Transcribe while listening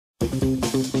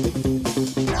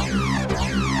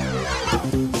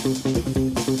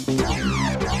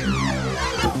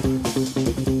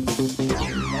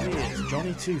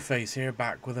Two-Face here,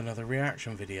 back with another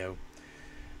reaction video.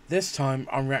 This time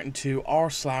I'm reacting to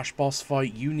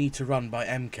r/Bossfight You Need to Run by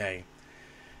MK.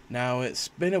 Now it's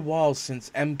been a while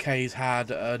since MK's had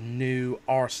a new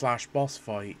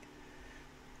r/Bossfight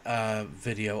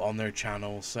video on their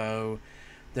channel, so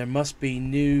there must be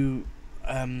new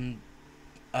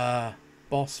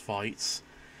boss fights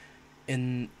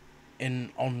on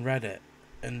Reddit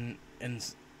and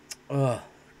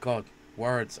God,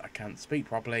 words, I can't speak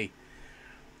properly.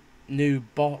 New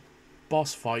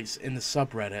boss fights in the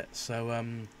subreddit,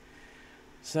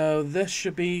 so this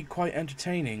should be quite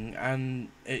entertaining, and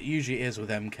it usually is with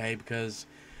MK, because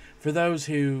for those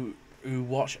who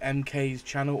watch MK's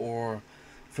channel, or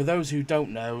for those who don't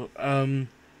know,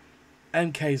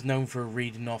 MK is known for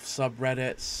reading off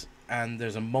subreddits, and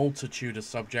there's a multitude of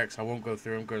subjects. I won't go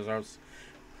through them because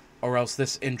or else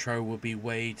this intro will be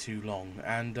way too long.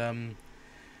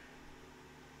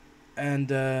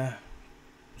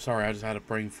 Sorry, I just had a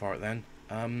brain fart then.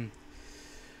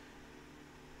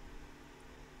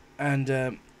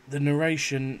 The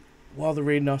narration, while they're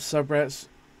reading off subreddits,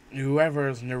 whoever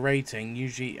is narrating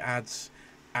usually adds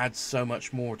so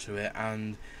much more to it,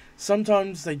 and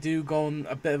sometimes they do go on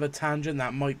a bit of a tangent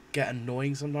that might get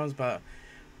annoying sometimes, but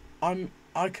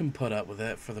I can put up with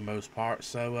it for the most part.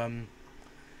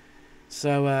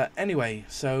 Anyway,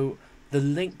 so the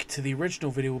link to the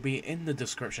original video will be in the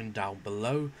description down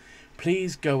below.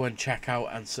 Please go and check out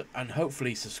and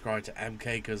hopefully subscribe to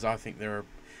MK, because I think they're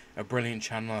a brilliant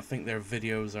channel. I think their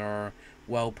videos are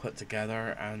well put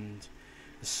together, and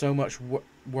there's so much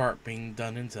work being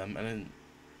done into them.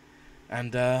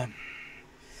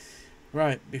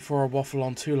 Right, before I waffle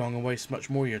on too long and waste much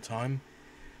more of your time,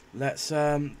 let's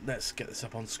get this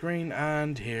up on screen,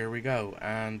 and here we go.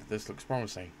 And this looks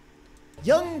promising.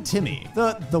 Young Timmy.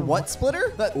 The what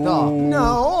splitter?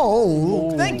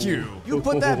 No. Thank you. You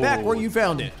put that back where you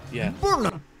found it. Yeah.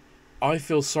 I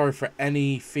feel sorry for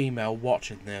any female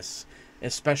watching this,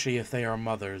 especially if they are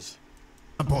mothers.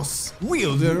 Boss,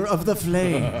 wielder of the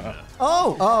flame.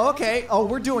 Oh, okay. Oh,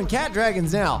 we're doing cat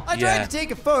dragons now. I tried to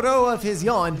take a photo of his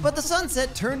yawn, but the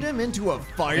sunset turned him into a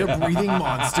fire-breathing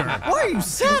monster. Why are you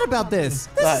sad about this?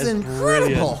 This is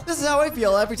incredible. Brilliant. This is how I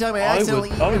feel every time I accidentally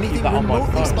eat anything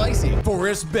remotely spicy.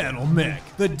 Forest Battle Mech,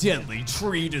 the deadly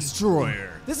tree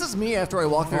destroyer. This is me after I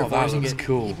walk through a forest and get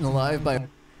eaten alive by...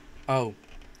 Oh.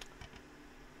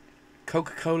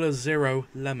 Coca-Cola Zero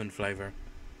lemon flavor.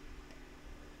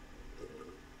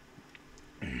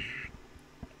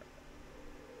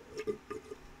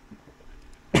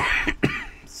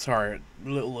 Sorry, a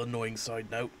little annoying side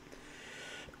note.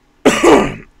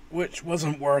 Which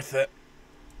wasn't worth it.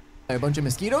 A bunch of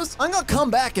mosquitoes? I'm gonna come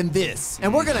back in this,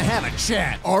 and we're gonna have a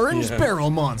chat. Orange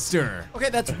barrel monster. Okay,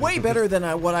 that's way better than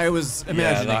what I was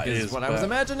imagining. I was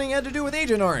imagining had to do with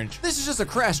Agent Orange. This is just a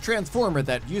crash transformer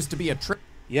that used to be a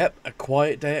Yep, a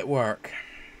quiet day at work.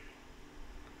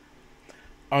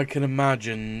 I can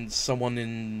imagine someone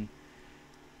in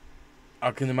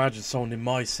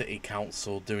my city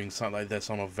council doing something like this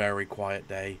on a very quiet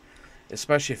day,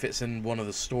 especially if it's in one of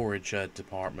the storage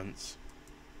departments.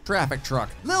 Traffic truck.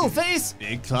 Little face,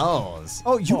 big claws.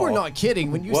 Oh, you were not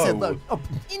kidding when you said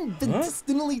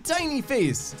infinitesimally tiny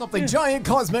face. Something giant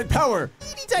cosmic power.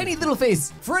 Teeny tiny little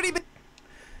face. Freddy.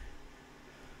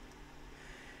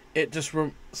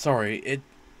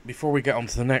 Before we get on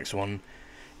to the next one,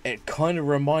 it kind of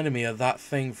reminded me of that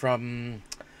thing from,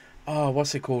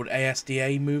 what's it called,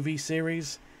 ASDA movie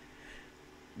series,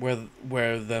 where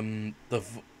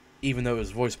even though it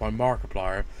was voiced by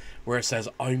Markiplier, where it says,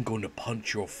 "I'm going to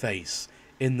punch your face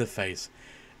in the face,"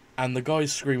 and the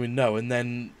guy's screaming no, and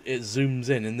then it zooms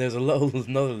in and there's another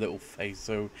little face.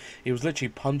 So he was literally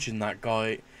punching that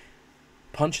guy's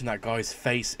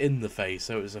face in the face.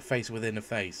 So it was a face within a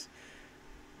face.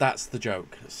 That's the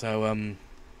joke. So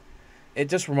it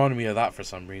just reminded me of that for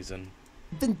some reason.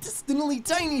 Infinitesimally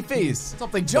tiny face.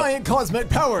 Something giant cosmic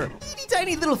power. Teeny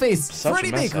tiny little face. Freddy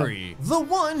Bakery. The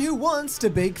one who wants to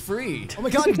bake free. Oh my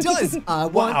god, he does. I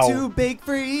want to bake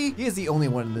free. He is the only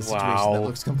one in this situation that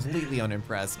looks completely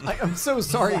unimpressed. I'm so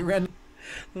sorry, Ren.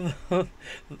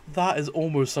 That is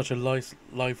almost such a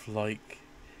lifelike.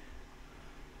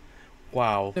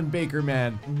 Wow. And Baker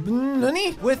Man.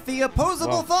 Nani? With the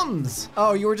opposable thumbs.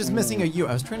 Oh, you were just missing a U.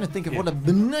 I was trying to think of what a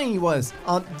Nani was.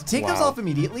 Take those off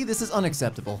immediately. This is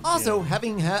unacceptable. Also,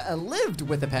 having lived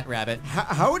with a pet rabbit,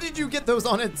 how did you get those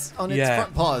on its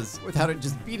front paws without it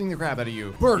just beating the crap out of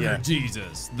you? Burger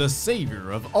Jesus, the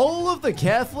savior of all of the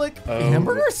Catholic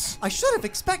hamburgers? I should have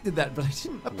expected that, but I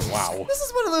didn't. Wow. This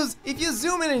is one of those, if you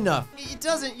zoom in enough, you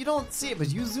don't see it, but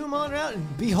you zoom on out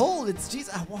and behold, it's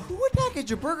Jesus. Who would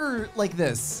package a burger like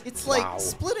this? It's like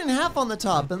split in half on the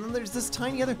top, and then there's this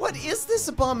tiny other. What is this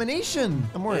abomination?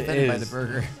 I'm more offended by the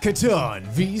burger. Catan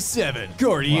V7,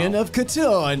 Guardian of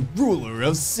Catan, ruler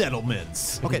of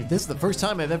settlements. Okay, this is the first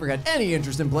time I've ever had any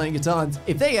interest in playing Catans.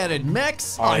 If they added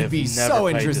mechs, I'd be so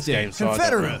interested.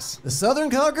 Confederates, the Southern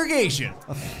Congregation.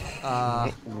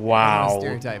 Wow.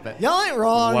 Stereotype it. Y'all ain't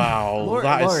wrong. Wow,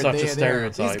 that is such a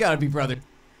stereotype. He's gotta be brother.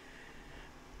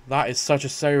 That is such a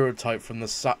stereotype from the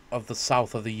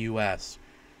south of the US.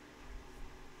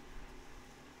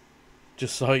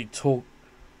 Just like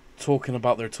talking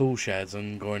about their tool sheds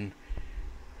and going,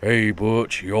 "Hey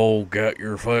Butch, y'all got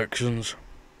your fixins?"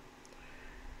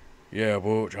 "Yeah,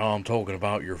 Butch, I'm talking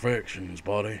about your fixins,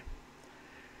 buddy.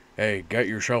 Hey, get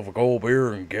yourself a cold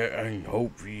beer and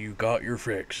hope you got your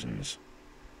fixins."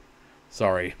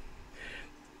 Sorry.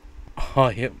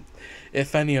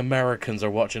 If any Americans are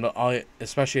watching,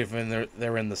 especially if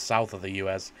they're in the south of the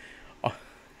US,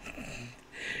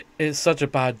 it's such a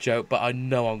bad joke, but I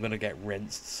know I'm going to get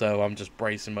rinsed, so I'm just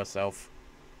bracing myself.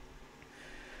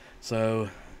 So,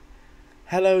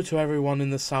 hello to everyone in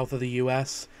the south of the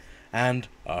US, and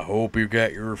I hope you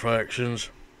get your affections.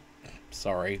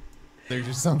 Sorry. They're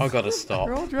just some I gotta stop.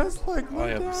 Girl dressed like my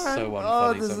dad. I am so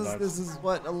unfunny sometimes. This is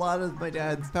what a lot of my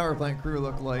dad's power plant crew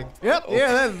look like. Yep, Oh.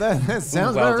 yeah, that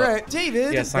sounds about right.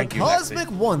 David, Yes, thank the you, Cosmic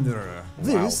Lexi. Wanderer.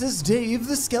 This is Dave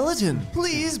the Skeleton.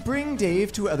 Please bring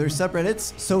Dave to other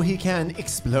subreddits so he can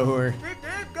explore. Keep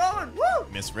Dave going, woo!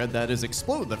 Misread that as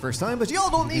explode the first time, but y'all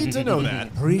don't need to know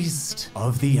that. Priest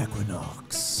of the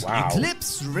Equinox. Wow.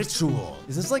 Eclipse Ritual.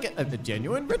 Is this like a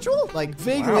genuine ritual? Like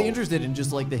vaguely interested in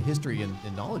just like the history and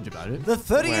knowledge about it. The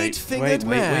 38-fingered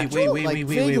man.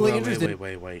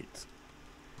 Wait.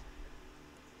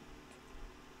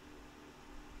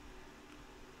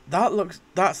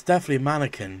 That's definitely a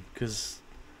mannequin, because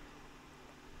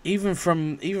even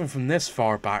from this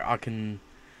far back I can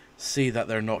see that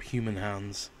they're not human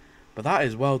hands. But that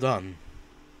is well done.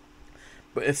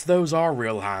 But if those are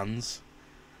real hands,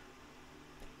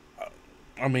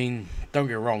 I mean, don't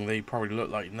get me wrong, they probably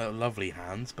look like lovely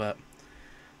hands, but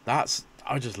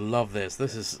I just love this.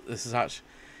 This is actually,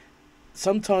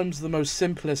 sometimes the most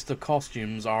simplest of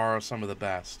costumes are some of the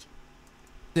best.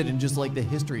 In just like the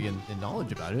history and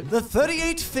knowledge about it. The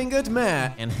 38-fingered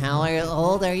man. And how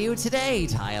old are you today,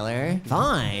 Tyler?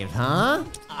 5, huh?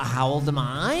 How old am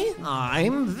I?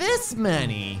 I'm this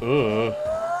many.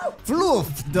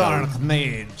 Fluff, Dark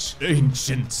Mage,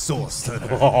 Ancient Sorcerer.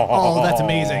 Oh, that's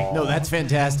amazing. No, that's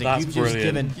fantastic. That's You've brilliant. just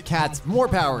given cats more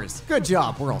powers. Good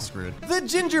job. We're all screwed. The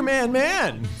Ginger Man.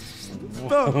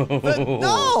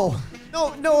 No.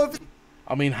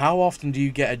 I mean, how often do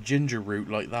you get a ginger root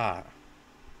like that?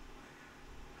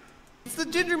 It's the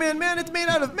Ginger Man. It's made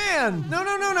out of man.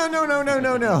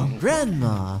 No.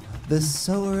 Grandma, the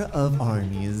sower of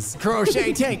armies.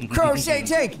 Crochet tank. Wow. That's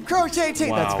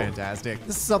fantastic.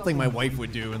 This is something my wife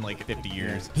would do in like 50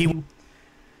 years.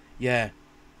 Yeah,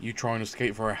 you try and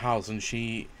escape for her house, and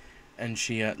she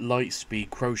at light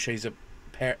speed crochets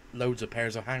loads of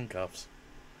pairs of handcuffs.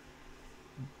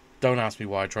 Don't ask me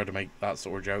why I tried to make that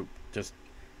sort of joke.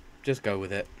 Just go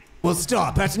with it. Will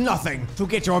stop at nothing to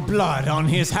get your blood on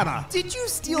his hammer. Did you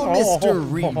steal Mr.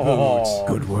 Reboot?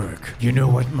 Good work. You know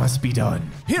what must be done.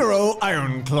 Hero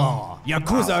Ironclaw,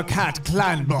 Yakuza Cat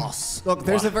Clan Boss. Look,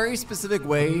 there's a very specific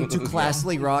way to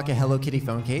classily rock a Hello Kitty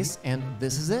phone case, and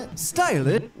this is it. Style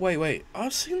it. Wait.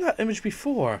 I've seen that image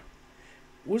before.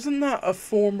 Wasn't that a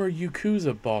former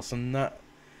Yakuza boss, and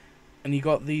he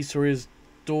got these for his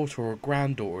daughter or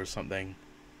granddaughter or something?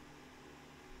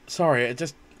 Sorry,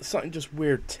 something just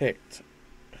weird ticked.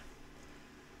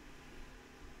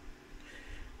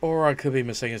 Or I could be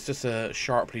mistaken. It's just a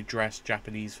sharply dressed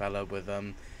Japanese fellow with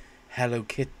Hello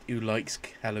Kitty who likes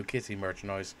Hello Kitty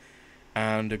merchandise,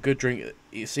 and a good drink.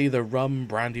 It's either rum,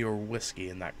 brandy, or whiskey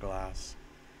in that glass.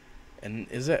 And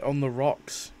is it on the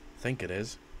rocks? I think it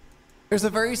is. There's a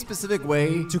very specific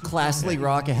way to classily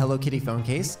rock a Hello Kitty phone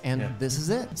case, and this is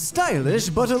it. Stylish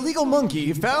but illegal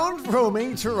monkey found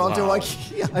roaming Toronto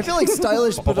IKEA. I feel like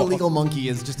stylish but illegal monkey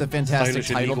is just a fantastic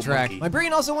title track. My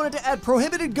brain also wanted to add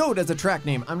prohibited goat as a track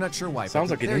name. I'm not sure why.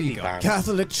 Sounds like an indie band.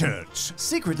 Catholic Church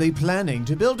secretly planning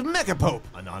to build Mecha Pope.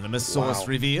 Anonymous source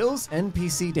reveals.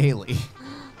 NPC Daily.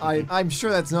 I'm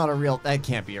sure that's not a real, that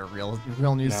can't be a real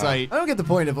news site. I don't get the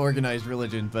point of organized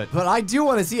religion, but I do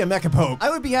want to see a Mecha Pope.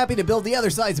 I would be happy to build the other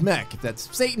side's mech, if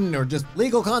that's Satan or just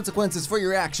legal consequences for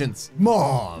your actions.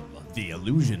 Mom, the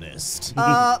illusionist.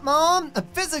 Mom,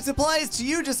 physics applies to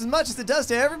you just as much as it does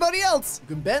to everybody else.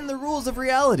 You can bend the rules of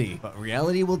reality, but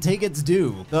reality will take its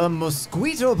due. The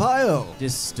Mosquito Pile,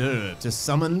 disturbed to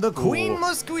summon the Queen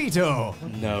Mosquito.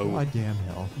 No. Goddamn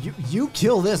hell. You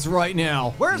kill this right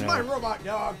now. Where's my robot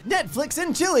dog? Netflix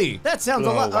and chili. That sounds a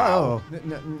lot. Wow.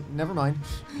 Never mind.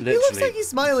 Literally. He looks like he's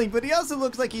smiling, but he also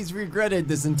looks like he's regretted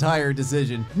this entire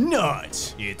decision.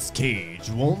 Nut. Its cage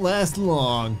won't last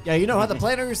long. Yeah, you know how the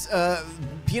planners,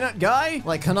 Peanut Guy,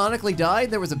 like, canonically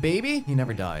died? There was a baby? He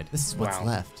never died. This is what's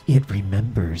left. It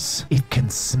remembers. It can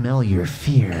smell your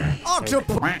fear.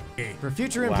 Octopus. For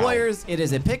future employers, it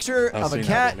is a picture of a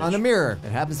cat on a mirror.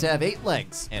 It happens to have 8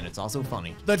 legs, and it's also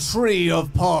funny. The Tree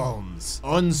of Palms.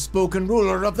 Unspoken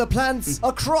ruler of the plants.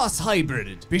 A cross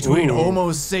hybrid between Homo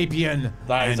sapien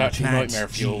That is and actually plant nightmare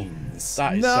fuel. genes.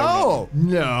 That is No.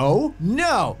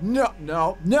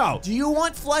 Do you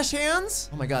want flesh hands?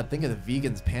 Oh my god, think of the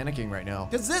vegans panicking right now.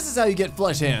 Because this is how you get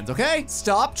flesh hands, okay?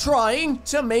 Stop trying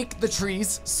to make the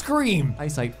trees scream.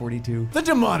 Eyesight 42. The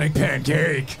demonic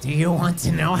pancake. Do you want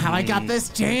to know how I got this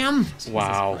jam?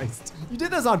 Wow. Christ. You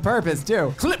did this on purpose,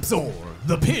 too. Clipsor,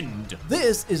 the pinned.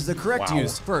 This is the correct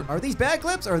use for, are these bag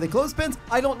clips? Or are they clothespins?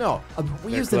 I don't know.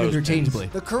 We use them interchangeably.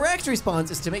 The correct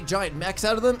response is to make giant mechs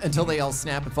out of them until they all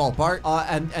snap and fall apart.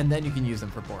 And then you can use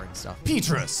them for boring stuff.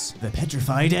 Petrus, the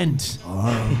petrified ent.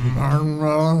 I don't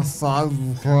know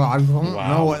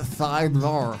what sides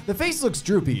are. The face looks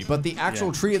droopy, but the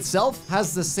actual tree itself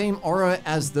has the same aura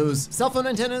as those cell phone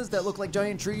antennas that look like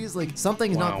giant trees. Like,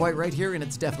 something's not quite right here, and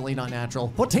it's definitely not natural.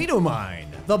 Potato mine,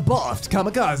 the buffed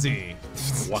kamikaze.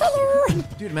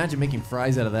 Dude, imagine making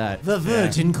fries out of that. The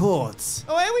virgin quartz.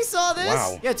 Oh, and we saw this.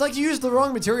 Wow. Yeah, it's like you used the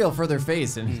wrong material for their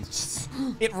face, and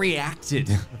it reacted.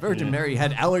 The Virgin Mary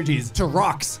had allergies to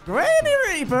rocks. Granny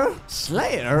Reaper,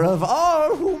 slayer of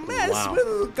all who mess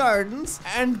with gardens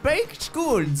and baked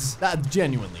goods. That's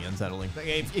genuinely unsettling.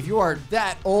 If you are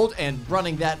that old and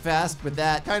running that fast with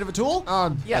that kind of a tool,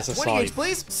 yes, 20H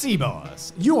please.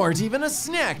 Seaboss, you aren't even a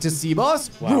snack to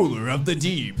Seaboss, ruler of the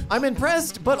deep. I'm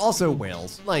impressed, but also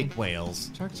whales, like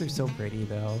whales. Sharks are so pretty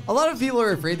though. A lot of people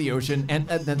are afraid of the ocean, and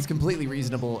that's completely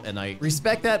reasonable, and I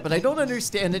respect that, but I don't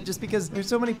understand it just because there's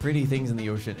so many pretty things in the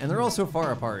ocean, and they're all so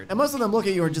far apart. And most of them look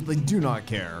at you and just like do not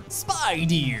care. Spy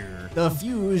deer, the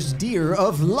fused deer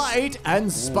of light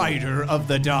and spider of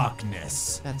the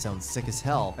darkness. That sounds sick as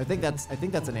hell. I think that's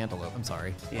an antelope. I'm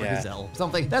sorry. Or gazelle.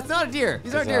 Something. That's not a deer.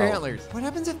 These aren't deer antlers. What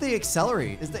happens if they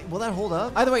accelerate? Will that hold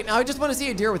up? Either way, now I just want to see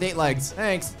a deer with 8 legs.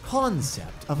 Thanks.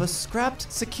 Concept of a scrapped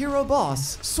Sekiro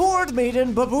boss. Sword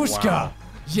Maiden Babushka. Wow.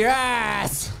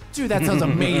 Yes! Dude, that sounds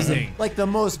amazing. Like the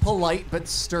most polite but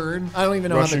stern. I don't even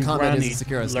know Russian how the combat is in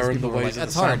Sekiro. learned the ways of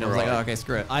That's the hard. And I was like, samurai. oh, okay,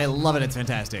 screw it. I love it. It's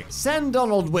fantastic. Send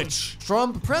Donald Witch,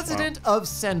 Trump president of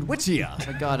Sandwichia.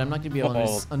 Oh my god, I'm not gonna be able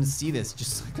to unsee this.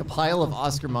 Just like a pile of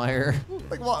Oscar Mayer.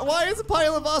 Like, why is a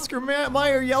pile of Oscar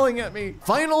Mayer yelling at me?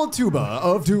 Final tuba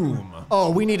of doom.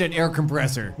 Oh, we need an air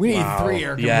compressor. We need 3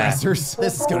 air compressors.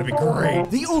 This is gonna be great.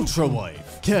 The Ultra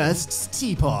Wife casts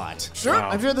teapot. Sure,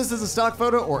 I'm sure this is a stock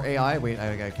photo or AI. Wait,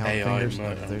 I gotta count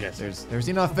fingers. There's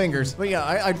enough fingers. But yeah,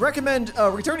 I'd recommend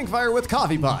returning fire with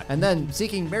coffee pot, and then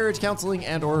seeking marriage counseling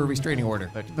and or a restraining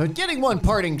order. But getting one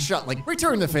parting shot, like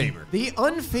return the favor. The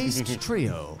Unfaced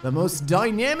Trio, the most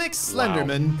dynamic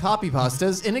Slenderman copy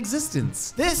pastas in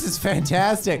existence. This is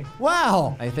fantastic.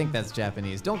 Wow. I think that's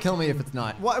Japanese. Don't kill me if it's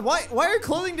not. Why are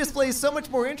clothing displays so much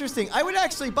more interesting? I would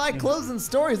actually buy clothes in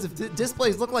stores if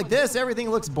displays look like this. Everything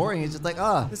looks boring. It's just like,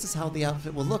 this is how the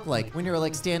outfit will look like when you're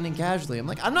like standing casually. I'm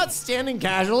like, I'm not standing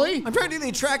casually. I'm trying to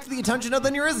attract the attention of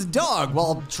the nearest dog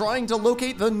while trying to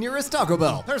locate the nearest Taco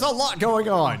Bell. There's a lot going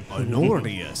on.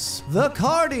 Honorius, the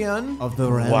Guardian of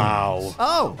the Realms. Wow.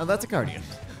 Oh, that's a Guardian.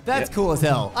 That's cool as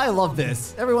hell. I love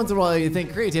this. Every once in a while you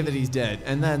think creativity's dead,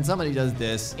 and then somebody does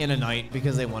this in a night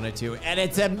because they wanted to, and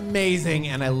it's amazing,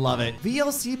 and I love it.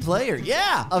 VLC player,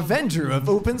 yeah! Avenger of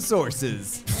open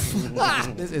sources.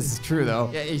 This is true though.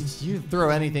 Yeah, if you throw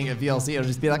anything at VLC, it'll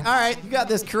just be like, all right, you got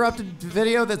this corrupted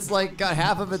video that's like got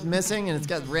half of it missing, and it's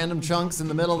got random chunks in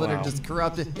the middle that are just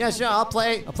corrupted. Yeah, sure, I'll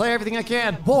play everything I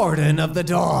can. Warden of the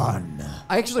Dawn.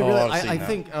 I actually Oh, really, I've seen I that.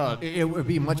 think it would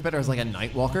be much better as like a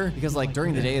night walker because like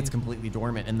during the day it's completely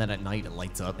dormant and then at night it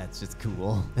lights up. That's just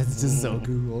cool. That's just so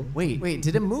cool. Wait,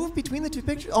 did it move between the two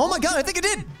pictures? Oh my god, I think it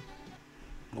did.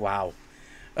 Wow.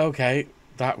 Okay,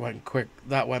 that went quick.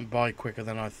 That went by quicker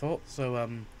than I thought. So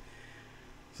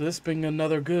so this being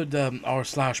another good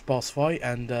r/boss fight,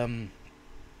 and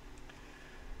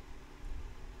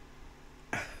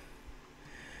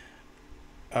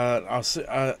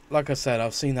like I said,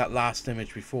 I've seen that last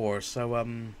image before. So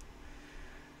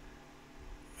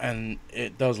and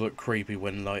it does look creepy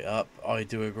when light up. I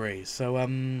do agree. So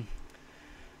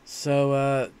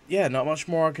yeah, not much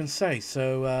more I can say.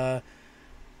 So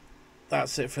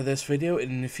that's it for this video,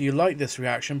 and if you like this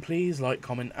reaction, please like,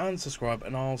 comment and subscribe,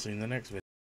 and I'll see you in the next video.